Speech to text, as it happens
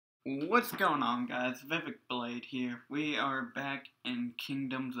What's going on, guys? Vivek Blade here. We are back in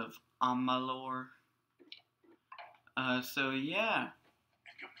Kingdoms of Amalur. So yeah.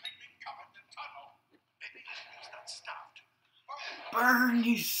 Burn,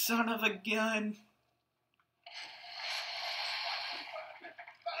 you son of a gun!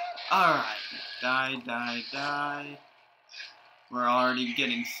 Alright. Die. We're already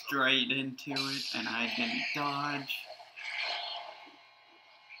getting straight into it, and I didn't dodge.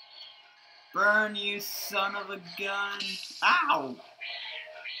 Burn, you son of a gun! Ow!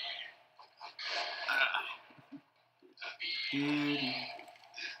 Dude.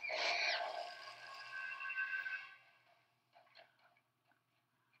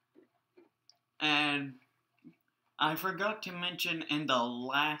 And I forgot to mention in the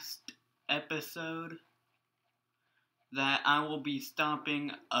last episode that I will be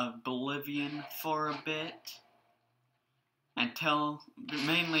stopping Oblivion for a bit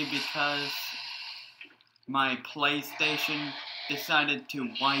mainly because my PlayStation decided to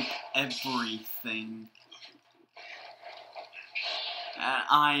wipe everything.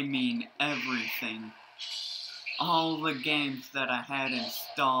 I mean everything. All the games that I had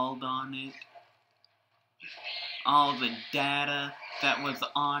installed on it, all the data that was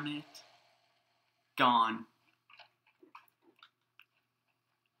on it, gone.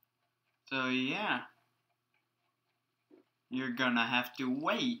 So yeah, you're gonna have to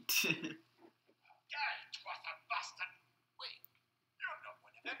wait.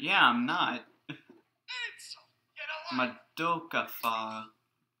 Yeah, I'm not. Madokafar.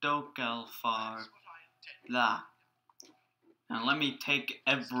 Dokelfar. La. Now let me take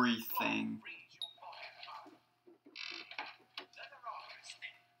everything.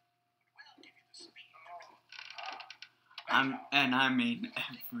 I mean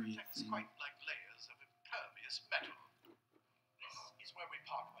everything. Quite like layers of impervious metal. This is where we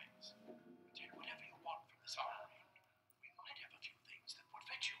part ways. Take whatever you want from this armory. We might have a few things that would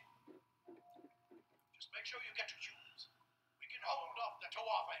fit you. Just make sure you get to Hughes. We can hold off the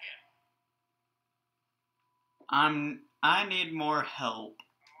Tawaffa here. I need more help.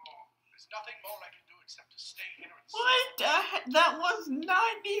 There's nothing more I can do except to stay here and What? That was 95%.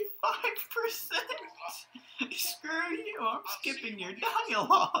 Screw you, I'm skipping your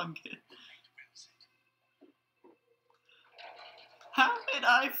dialogue. How did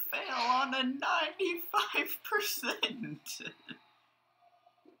I fail on a 95%?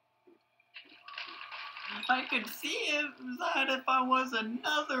 I could see that if I was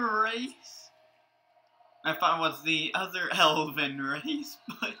another race. If I was the other elven race,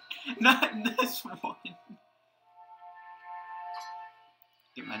 but not this one.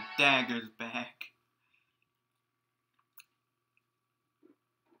 Get my daggers back.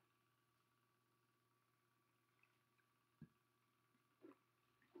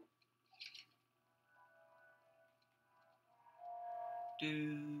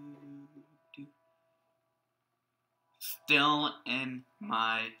 Still in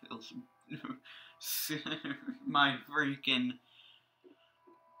my my freaking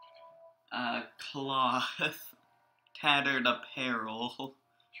cloth, tattered apparel.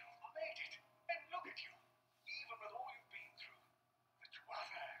 You made it, and look at you. Even with all you've been through, the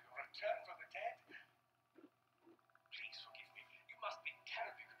Tawaffa return from the dead. Please forgive me. You must be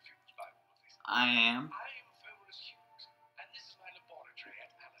terribly confused by all of this. I am. I am Fomorus Hughes, and this is my laboratory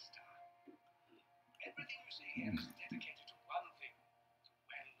at Alistar. Everything you see here is dedicated to one thing: the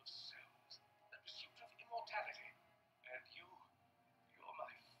well of souls, the pursuit of immortality. And you're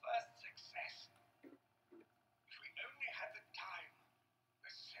my first success. If we only had the time,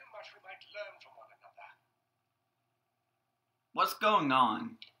 there's so much we might learn from one another. What's going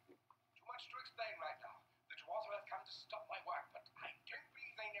on? Too much to explain right now. The Tawaffa have come to stop my work, but I don't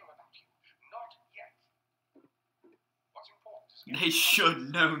believe they know about you. Not yet. What's important is They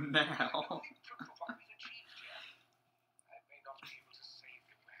should know now. proof of what we've achieved here. I may not be able to save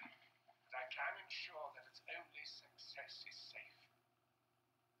the well, but I can ensure that its only success is safe.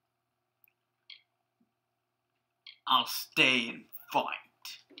 I'll stay and fight.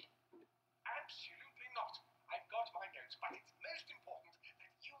 Absolutely not. I've got my notes, but it's most important that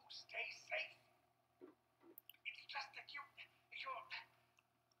you stay safe. It's just that you're...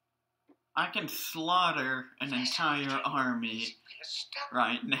 I can slaughter an entire army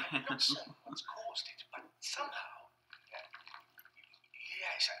right now. I'm not certain what's caused it, but somehow...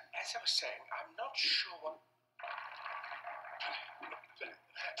 yes, as I was saying, I'm not sure what...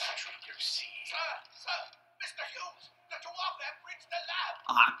 Perhaps I should go see. Sir! Mr. Hughes! The Tawaffa have breached the lab!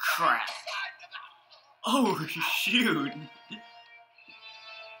 Ah, crap. Oh, shoot. No!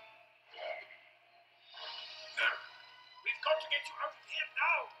 We've got to get you out of here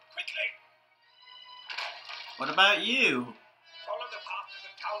now! Quick! Quickly! What about you? Follow the path to the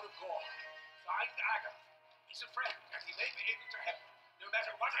town of Gore. Find Agath. He's a friend, and he may be able to help. No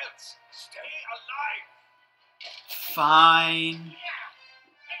matter what else, stay alive! Fine.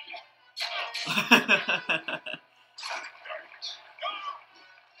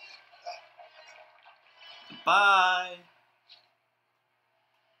 Bye.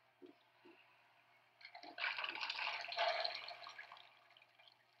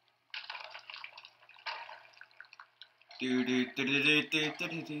 Do do do do do do do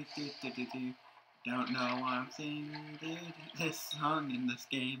do do do do do. Don't know why I'm singing this song in this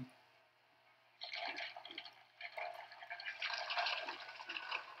game.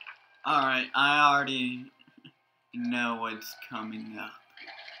 Alright, I already know what's coming up.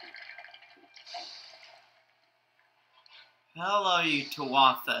 Hello, you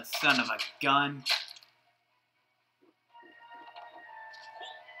Tuatha, son of a gun.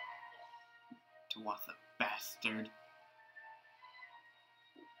 Tuatha bastard.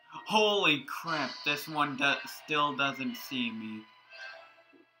 Holy crap, this one still doesn't see me.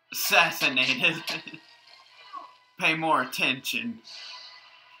 Assassinated. Pay more attention.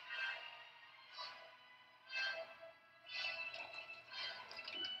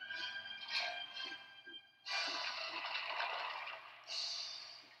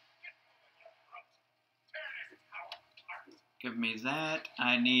 Give me that.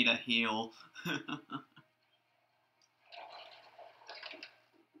 I need a heal.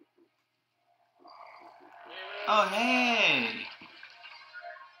 Oh, hey!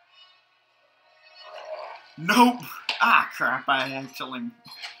 Nope! Ah, crap, I actually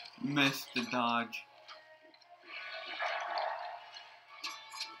missed the dodge.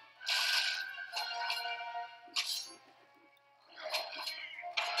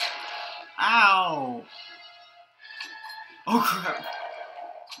 Ow! Oh, crap!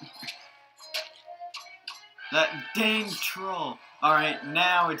 That dang troll! Alright,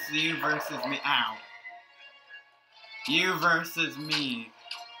 now it's you versus me. Ow. You versus me.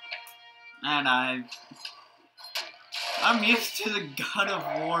 And I'm used to the God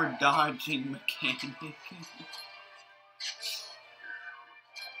of War dodging mechanic.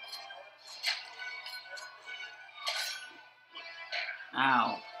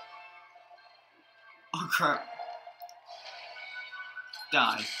 Ow. Oh crap.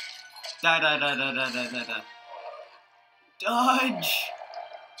 Die. Die, die, die, die, die, die, die, die. Dodge!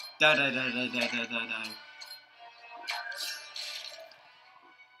 Die, die, die, die, die, die, die, die.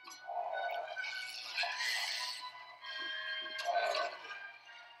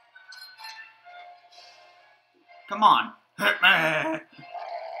 Come on. Hit me!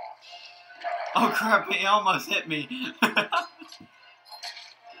 Oh crap, he almost hit me.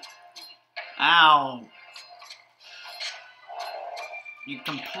 Ow. You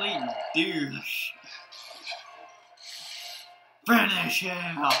complete douche. Finish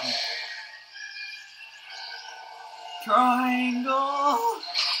him! Triangle!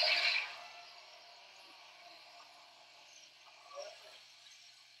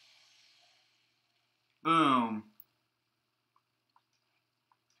 Boom.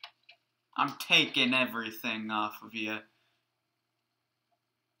 I'm taking everything off of you.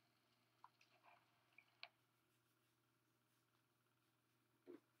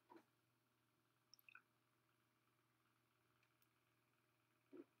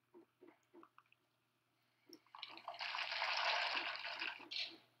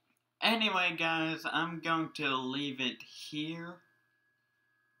 Anyway, guys, I'm going to leave it here.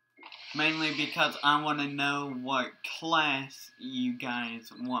 Mainly because I want to know what class you guys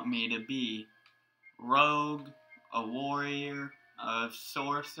want me to be. Rogue, a warrior, a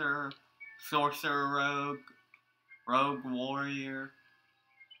sorcerer, sorcerer rogue, rogue warrior,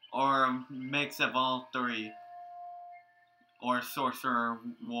 or a mix of all three. Or sorcerer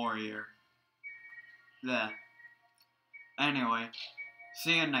warrior. Yeah. Anyway,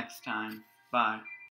 see you next time. Bye.